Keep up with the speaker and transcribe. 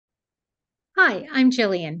Hi, I'm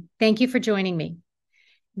Jillian. Thank you for joining me.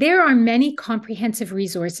 There are many comprehensive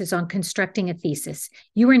resources on constructing a thesis.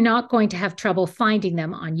 You are not going to have trouble finding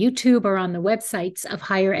them on YouTube or on the websites of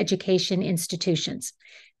higher education institutions.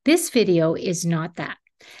 This video is not that.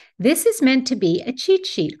 This is meant to be a cheat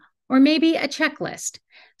sheet or maybe a checklist.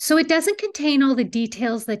 So it doesn't contain all the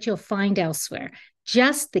details that you'll find elsewhere,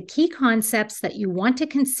 just the key concepts that you want to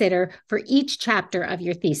consider for each chapter of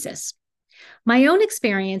your thesis. My own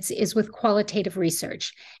experience is with qualitative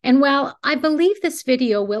research, and while I believe this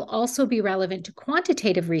video will also be relevant to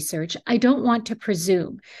quantitative research, I don't want to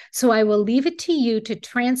presume, so I will leave it to you to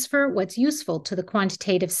transfer what's useful to the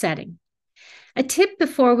quantitative setting. A tip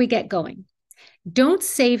before we get going: don't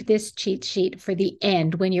save this cheat sheet for the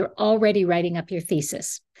end when you're already writing up your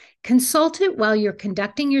thesis. Consult it while you're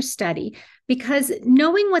conducting your study, because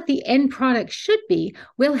knowing what the end product should be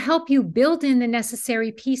will help you build in the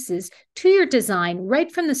necessary pieces to your design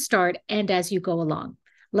right from the start and as you go along.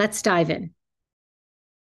 Let's dive in.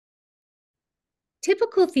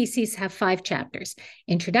 Typical theses have 5 chapters: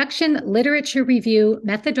 introduction, literature review,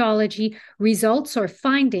 methodology, results or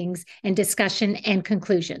findings, and discussion and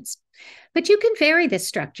conclusions. But you can vary this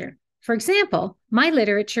structure. For example, my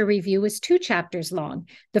literature review was 2 chapters long.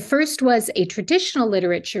 The first was a traditional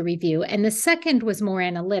literature review, and the second was more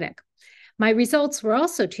analytic. My results were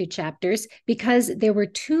also 2 chapters because there were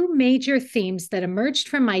 2 major themes that emerged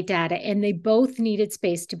from my data, and they both needed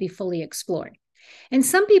space to be fully explored. And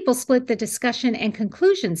some people split the discussion and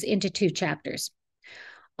conclusions into 2 chapters.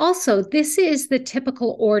 Also, this is the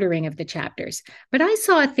typical ordering of the chapters, but I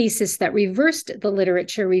saw a thesis that reversed the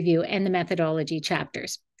literature review and the methodology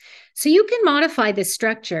chapters. So you can modify this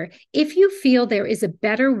structure if you feel there is a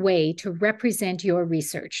better way to represent your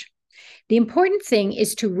research. The important thing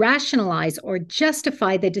is to rationalize or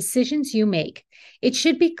justify the decisions you make. It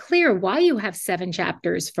should be clear why you have 7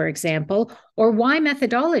 chapters, for example, or why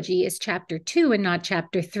methodology is chapter 2 and not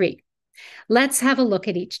chapter 3. Let's have a look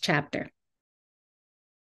at each chapter.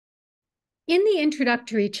 In the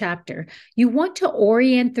introductory chapter, you want to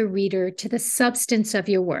orient the reader to the substance of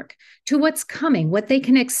your work, to what's coming, what they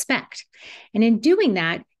can expect. And in doing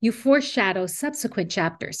that, you foreshadow subsequent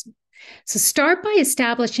chapters. So start by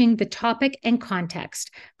establishing the topic and context.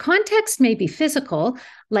 Context may be physical,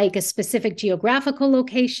 like a specific geographical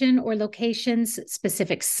location or locations,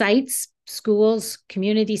 specific sites, schools,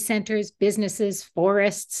 community centers, businesses,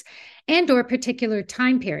 forests, and/or particular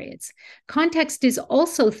time periods. Context is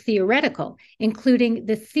also theoretical, including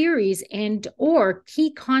the theories and/or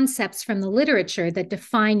key concepts from the literature that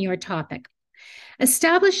define your topic.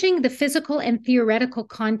 Establishing the physical and theoretical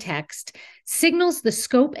context signals the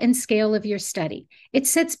scope and scale of your study. It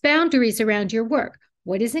sets boundaries around your work: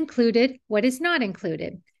 what is included, what is not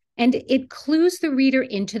included, and it clues the reader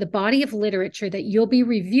into the body of literature that you'll be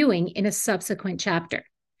reviewing in a subsequent chapter.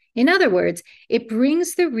 In other words, it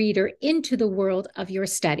brings the reader into the world of your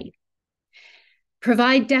study.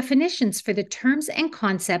 Provide definitions for the terms and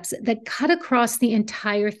concepts that cut across the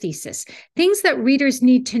entire thesis, things that readers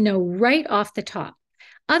need to know right off the top.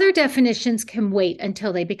 Other definitions can wait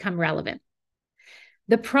until they become relevant.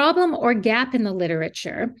 The problem or gap in the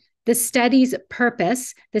literature, the study's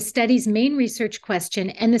purpose, the study's main research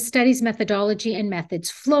question, and the study's methodology and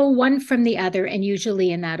methods flow one from the other, and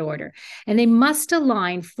usually in that order. And they must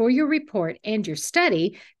align for your report and your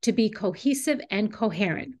study to be cohesive and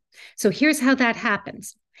coherent. So here's how that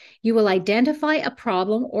happens. You will identify a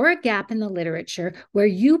problem or a gap in the literature where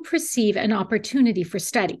you perceive an opportunity for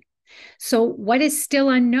study. So what is still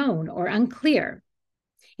unknown or unclear?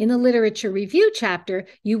 In the literature review chapter,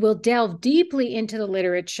 you will delve deeply into the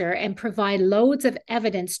literature and provide loads of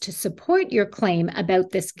evidence to support your claim about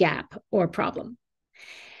this gap or problem.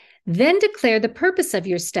 Then declare the purpose of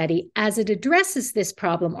your study as it addresses this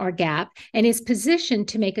problem or gap and is positioned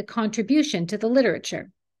to make a contribution to the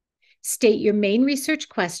literature. State your main research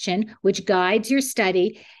question, which guides your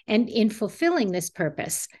study, and in fulfilling this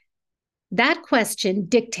purpose, that question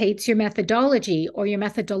dictates your methodology or your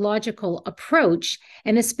methodological approach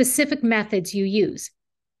and the specific methods you use.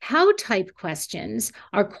 How type questions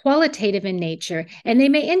are qualitative in nature, and they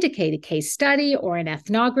may indicate a case study or an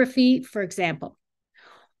ethnography, for example.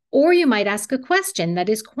 Or you might ask a question that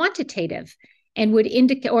is quantitative and would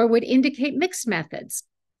indicate mixed methods.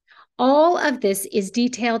 All of this is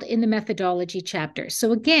detailed in the methodology chapter.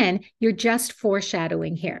 So again, you're just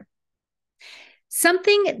foreshadowing here.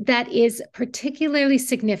 Something that is particularly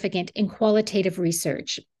significant in qualitative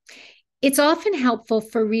research: it's often helpful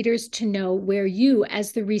for readers to know where you,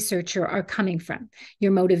 as the researcher, are coming from,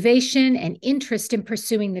 your motivation and interest in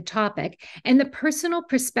pursuing the topic, and the personal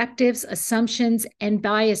perspectives, assumptions, and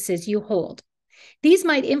biases you hold. These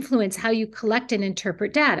might influence how you collect and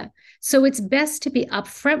interpret data. So it's best to be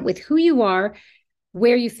upfront with who you are,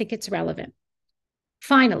 where you think it's relevant.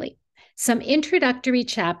 Finally, some introductory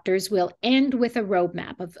chapters will end with a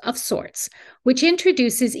roadmap of sorts, which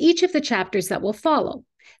introduces each of the chapters that will follow.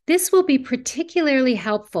 This will be particularly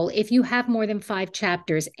helpful if you have more than 5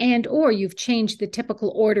 chapters or you've changed the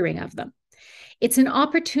typical ordering of them. It's an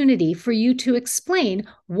opportunity for you to explain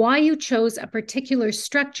why you chose a particular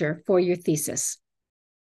structure for your thesis.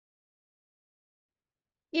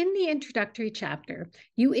 In the introductory chapter,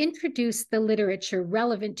 you introduced the literature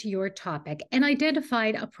relevant to your topic and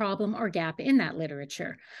identified a problem or gap in that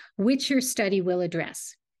literature, which your study will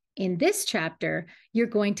address. In this chapter, you're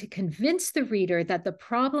going to convince the reader that the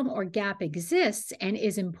problem or gap exists and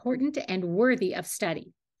is important and worthy of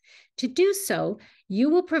study. To do so, you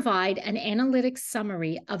will provide an analytic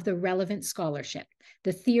summary of the relevant scholarship,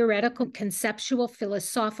 the theoretical, conceptual,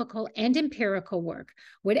 philosophical, and empirical work,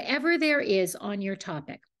 whatever there is on your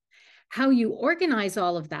topic. How you organize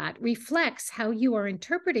all of that reflects how you are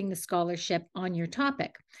interpreting the scholarship on your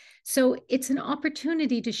topic. So it's an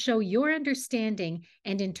opportunity to show your understanding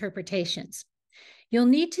and interpretations. You'll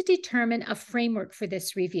need to determine a framework for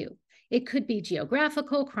this review. It could be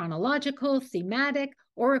geographical, chronological, thematic,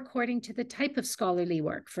 or according to the type of scholarly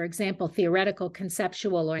work, for example, theoretical,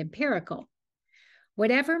 conceptual, or empirical.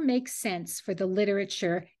 Whatever makes sense for the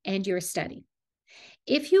literature and your study.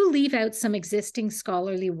 If you leave out some existing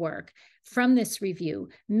scholarly work from this review,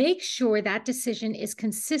 make sure that decision is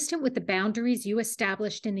consistent with the boundaries you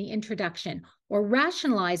established in the introduction, or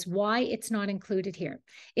rationalize why it's not included here.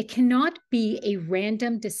 It cannot be a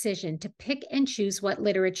random decision to pick and choose what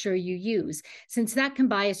literature you use, since that can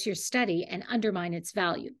bias your study and undermine its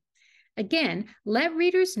value. Again, let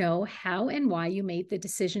readers know how and why you made the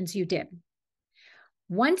decisions you did.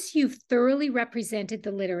 Once you've thoroughly represented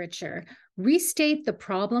the literature, restate the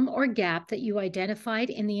problem or gap that you identified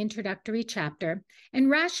in the introductory chapter and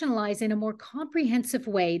rationalize in a more comprehensive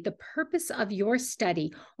way the purpose of your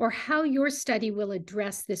study or how your study will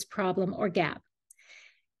address this problem or gap.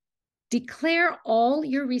 Declare all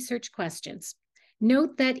your research questions.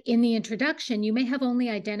 Note that in the introduction, you may have only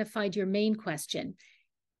identified your main question.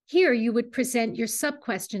 Here, you would present your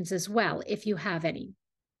sub-questions as well, if you have any.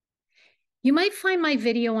 You might find my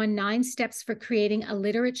video on 9 steps for creating a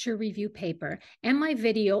literature review paper and my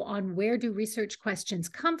video on where do research questions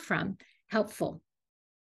come from helpful.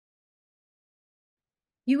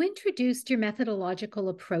 You introduced your methodological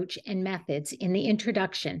approach and methods in the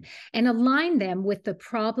introduction and aligned them with the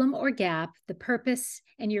problem or gap, the purpose,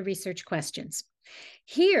 and your research questions.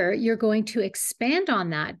 Here, you're going to expand on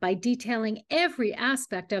that by detailing every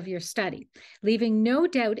aspect of your study, leaving no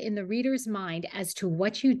doubt in the reader's mind as to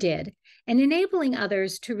what you did, and enabling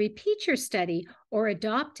others to repeat your study or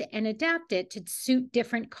adopt and adapt it to suit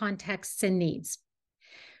different contexts and needs.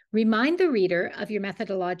 Remind the reader of your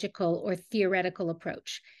methodological or theoretical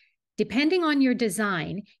approach. Depending on your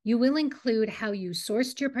design, you will include how you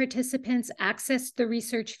sourced your participants, accessed the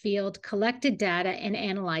research field, collected data, and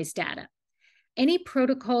analyzed data. Any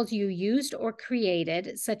protocols you used or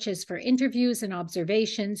created, such as for interviews and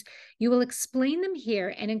observations, you will explain them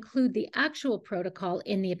here and include the actual protocol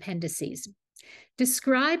in the appendices.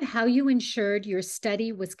 Describe how you ensured your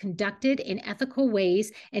study was conducted in ethical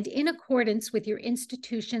ways and in accordance with your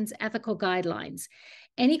institution's ethical guidelines.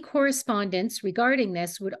 Any correspondence regarding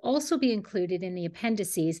this would also be included in the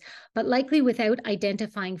appendices, but likely without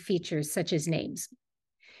identifying features such as names.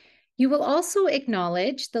 You will also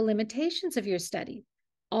acknowledge the limitations of your study.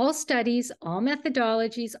 All studies, all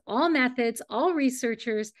methodologies, all methods, all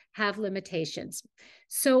researchers have limitations.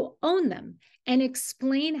 So own them and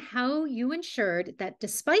explain how you ensured that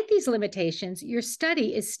despite these limitations, your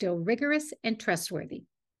study is still rigorous and trustworthy.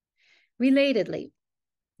 Relatedly,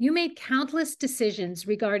 you made countless decisions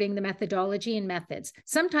regarding the methodology and methods,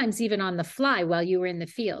 sometimes even on the fly while you were in the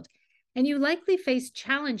field, and you likely faced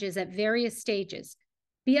challenges at various stages.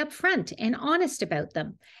 Be upfront and honest about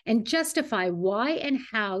them and justify why and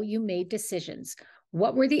how you made decisions.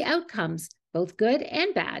 What were the outcomes, both good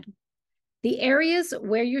and bad? The areas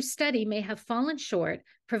where your study may have fallen short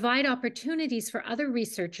provide opportunities for other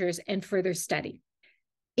researchers and further study.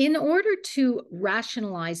 In order to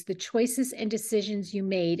rationalize the choices and decisions you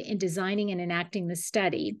made in designing and enacting the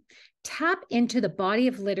study, tap into the body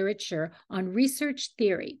of literature on research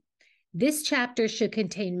theory. This chapter should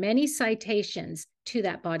contain many citations to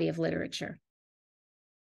that body of literature.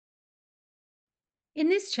 In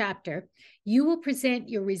this chapter, you will present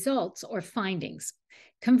your results or findings.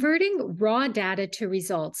 Converting raw data to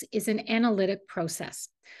results is an analytic process.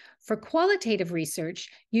 For qualitative research,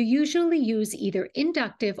 you usually use either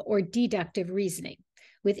inductive or deductive reasoning.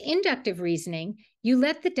 With inductive reasoning, you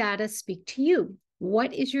let the data speak to you.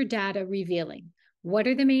 What is your data revealing? What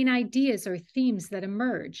are the main ideas or themes that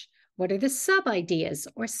emerge? What are the sub-ideas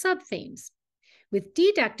or sub-themes? With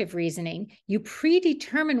deductive reasoning, you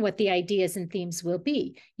predetermine what the ideas and themes will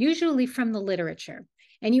be, usually from the literature,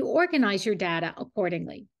 and you organize your data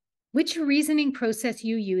accordingly. Which reasoning process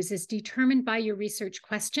you use is determined by your research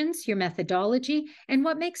questions, your methodology, and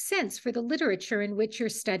what makes sense for the literature in which your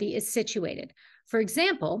study is situated. For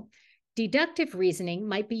example, deductive reasoning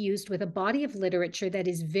might be used with a body of literature that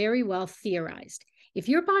is very well theorized. If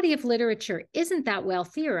your body of literature isn't that well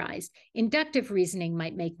theorized, inductive reasoning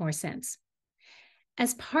might make more sense.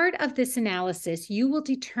 As part of this analysis, you will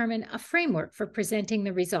determine a framework for presenting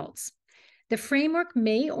the results. The framework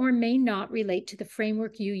may or may not relate to the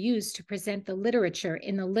framework you use to present the literature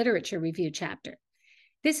in the literature review chapter.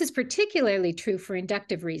 This is particularly true for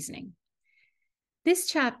inductive reasoning. This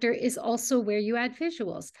chapter is also where you add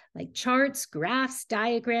visuals like charts, graphs,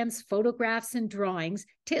 diagrams, photographs, and drawings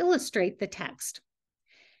to illustrate the text.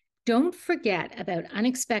 Don't forget about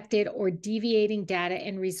unexpected or deviating data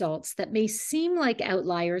and results that may seem like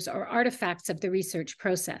outliers or artifacts of the research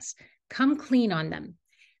process. Come clean on them.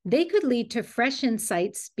 They could lead to fresh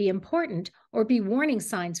insights, be important, or be warning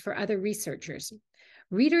signs for other researchers.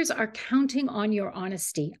 Readers are counting on your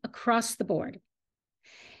honesty across the board.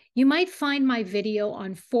 You might find my video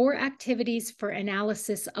on 4 activities for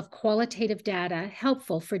analysis of qualitative data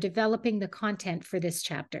helpful for developing the content for this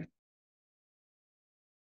chapter.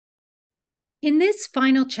 In this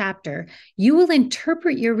final chapter, you will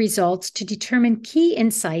interpret your results to determine key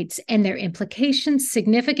insights and their implications,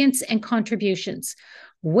 significance, and contributions.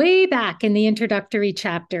 Way back in the introductory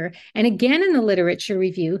chapter, and again in the literature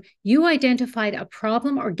review, you identified a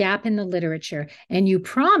problem or gap in the literature, and you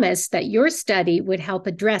promised that your study would help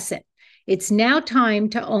address it. It's now time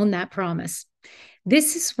to own that promise.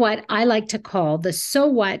 This is what I like to call the so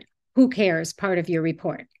what, who cares part of your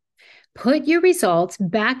report. Put your results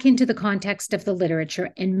back into the context of the literature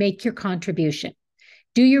and make your contribution.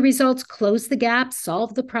 Do your results close the gap,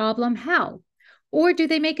 solve the problem? How? Or do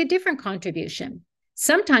they make a different contribution?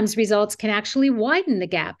 Sometimes results can actually widen the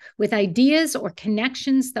gap with ideas or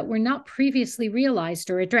connections that were not previously realized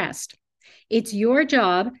or addressed. It's your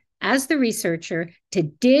job as the researcher to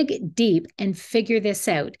dig deep and figure this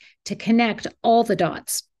out, to connect all the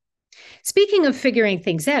dots. Speaking of figuring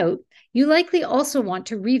things out, you likely also want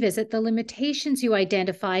to revisit the limitations you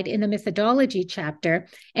identified in the methodology chapter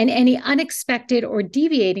and any unexpected or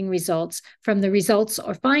deviating results from the results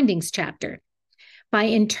or findings chapter. By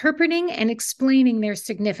interpreting and explaining their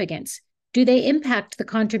significance, do they impact the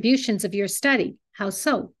contributions of your study? How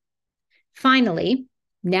so? Finally,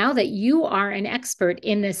 now that you are an expert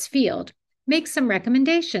in this field, make some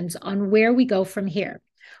recommendations on where we go from here.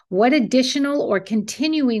 What additional or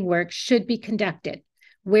continuing work should be conducted?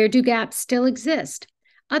 Where do gaps still exist?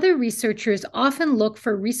 Other researchers often look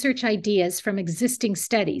for research ideas from existing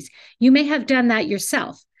studies. You may have done that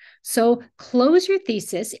yourself. So close your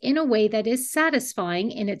thesis in a way that is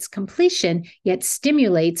satisfying in its completion, yet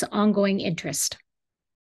stimulates ongoing interest.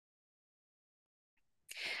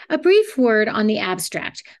 A brief word on the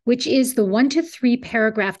abstract, which is the 1 to 3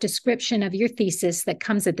 paragraph description of your thesis that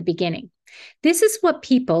comes at the beginning. This is what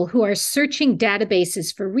people who are searching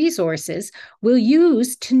databases for resources will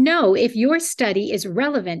use to know if your study is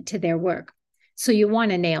relevant to their work. So you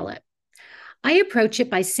want to nail it. I approach it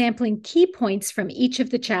by sampling key points from each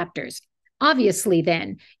of the chapters. Obviously,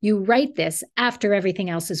 then, you write this after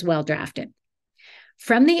everything else is well drafted.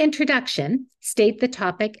 From the introduction, state the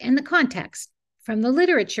topic and the context. From the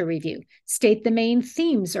literature review, state the main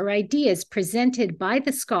themes or ideas presented by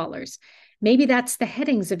the scholars. Maybe that's the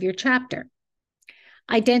headings of your chapter.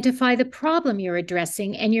 Identify the problem you're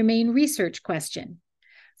addressing and your main research question.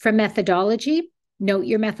 From methodology, note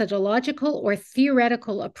your methodological or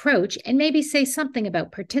theoretical approach and maybe say something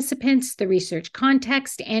about participants, the research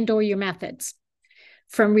context, and/or your methods.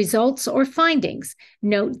 From results or findings,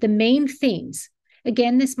 note the main themes.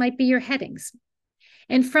 Again, this might be your headings.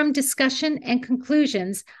 And from discussion and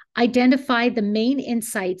conclusions, identify the main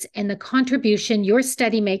insights and the contribution your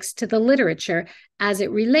study makes to the literature as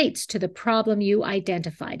it relates to the problem you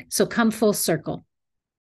identified. So come full circle.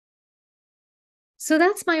 So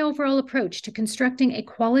that's my overall approach to constructing a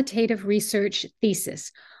qualitative research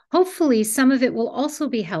thesis. Hopefully, some of it will also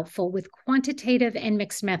be helpful with quantitative and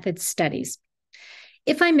mixed methods studies.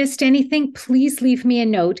 If I missed anything, please leave me a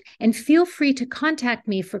note and feel free to contact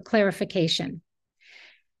me for clarification.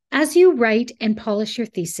 As you write and polish your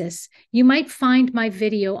thesis, you might find my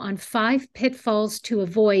video on 5 pitfalls to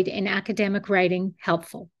avoid in academic writing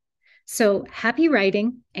helpful. So happy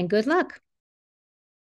writing and good luck.